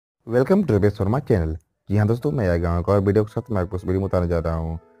Welcome to Ramesh Verma channel. जी हाँ दोस्तों, मैं आएगा एक और वीडियो के साथ मैं आपको इस वीडियो में बताने जा रहा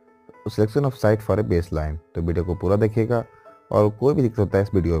हूँ selection of site for a base line. तो वीडियो को पूरा देखिएगा और कोई भी दिक्कत होता है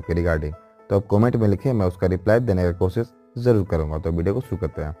इस वीडियो के रिगार्डिंग तो आप कमेंट में लिखें, मैं उसका रिप्लाई देने का कोशिश ज़रूर करूँगा। तो वीडियो को शुरू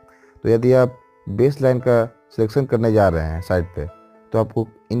करते हैं। तो यदि आप बेस लाइन का सिलेक्शन करने जा रहे हैं साइट पर तो आपको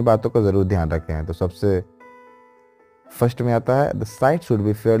इन बातों का ज़रूर ध्यान रखें। तो सबसे फर्स्ट में आता है the site should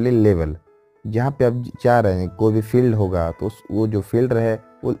be Fairlie level. जहाँ पे आप चाह रहे हैं कोई भी फील्ड होगा तो वो जो फील्ड रहे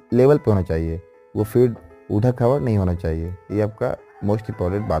वो लेवल पे होना चाहिए, वो फील्ड उधर खबर नहीं होना चाहिए। ये आपका मोस्ट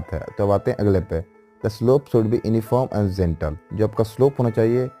इंपॉर्टेंट बात है। तो अब आते हैं अगले पे, the slope should be uniform and gentle. जो आपका स्लोप होना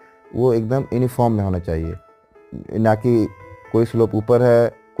चाहिए वो एकदम यूनिफॉर्म में होना चाहिए, ना कि कोई स्लोप ऊपर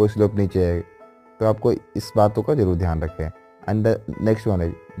है कोई स्लोप नीचे है। तो आपको इस बातों का जरूर ध्यान रखें। And the next one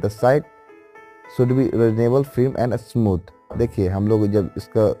is the site should be reasonable फ्रीम and smooth. देखिए हम लोग जब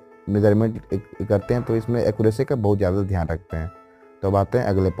इसका मेजरमेंट करते हैं तो इसमें एक्यूरेसी का बहुत ज़्यादा ध्यान रखते हैं। तो अब आते हैं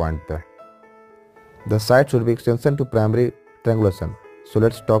अगले पॉइंट पे, the site should be extension to primary triangulation. So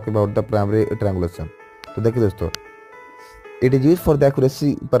let's talk about the primary triangulation. तो देखिए दोस्तों, it is use for the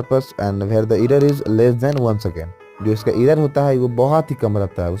accuracy purpose and where the error is less than 1 second. जो इसका error होता है वो बहुत ही कम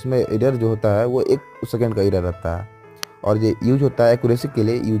रहता है, उसमें एरर जो होता है वो 1 सेकेंड का एरर रहता है और ये यूज होता है एक्यूरेसी के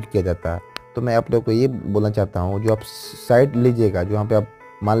लिए यूज किया जाता है। तो मैं आप लोग को ये बोलना चाहता हूँ, जो आप साइट लीजिएगा, जो वहाँ पे आप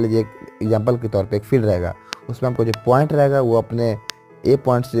मान लीजिए एक एग्जांपल के तौर पे एक फील्ड रहेगा, उसमें आपको जो पॉइंट रहेगा वो अपने ए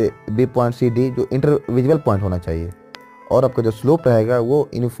पॉइंट से बी पॉइंट सी डी जो इंटरविजुअल पॉइंट होना चाहिए और आपका जो स्लोप रहेगा वो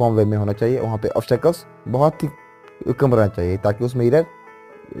यूनिफॉर्म वे में होना चाहिए। वहाँ पे ऑब्स्टेकल्स बहुत ही कम रहना चाहिए ताकि उसमें एरर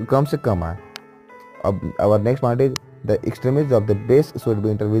कम से कम आए। अब our next point is the extremities of the base should be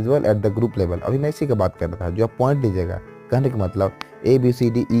इंटरविजुअल at the group level. अभी मैं इसी का बात कर रहा था। जो आप पॉइंट लीजिएगा, कहने का मतलब A B C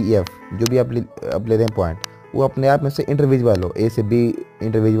D E F जो भी आप ले रहे हैं पॉइंट, वो अपने आप में से इंटरविजुअल हो, ए से बी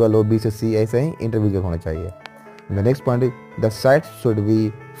इंटरविजुअल हो, बी से सी, ऐसे ही इंटरविजुअल होना चाहिए। The next point is the side should be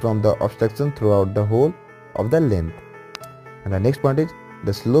from the obstruction through out the whole of the length. And the next point is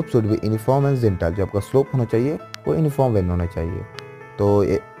the slope should be uniform and gentle. जो आपका slope होना चाहिए वो uniform वे में होना चाहिए। तो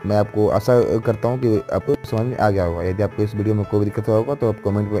मैं आपको आशा करता हूँ कि आपको समझ में आ गया होगा। यदि आपको इस वीडियो में कोई भी दिक्कत हुआ होगा तो आप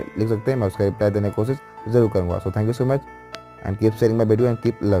कमेंट में लिख सकते हैं, मैं उसका रिप्लाई देने की कोशिश ज़रूर करूँगा। So thank you so much and keep sharing my video and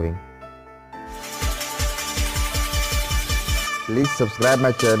keep loving. Please subscribe my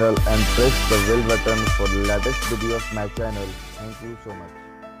channel and press the bell button for the latest video of my channel. Thank you so much.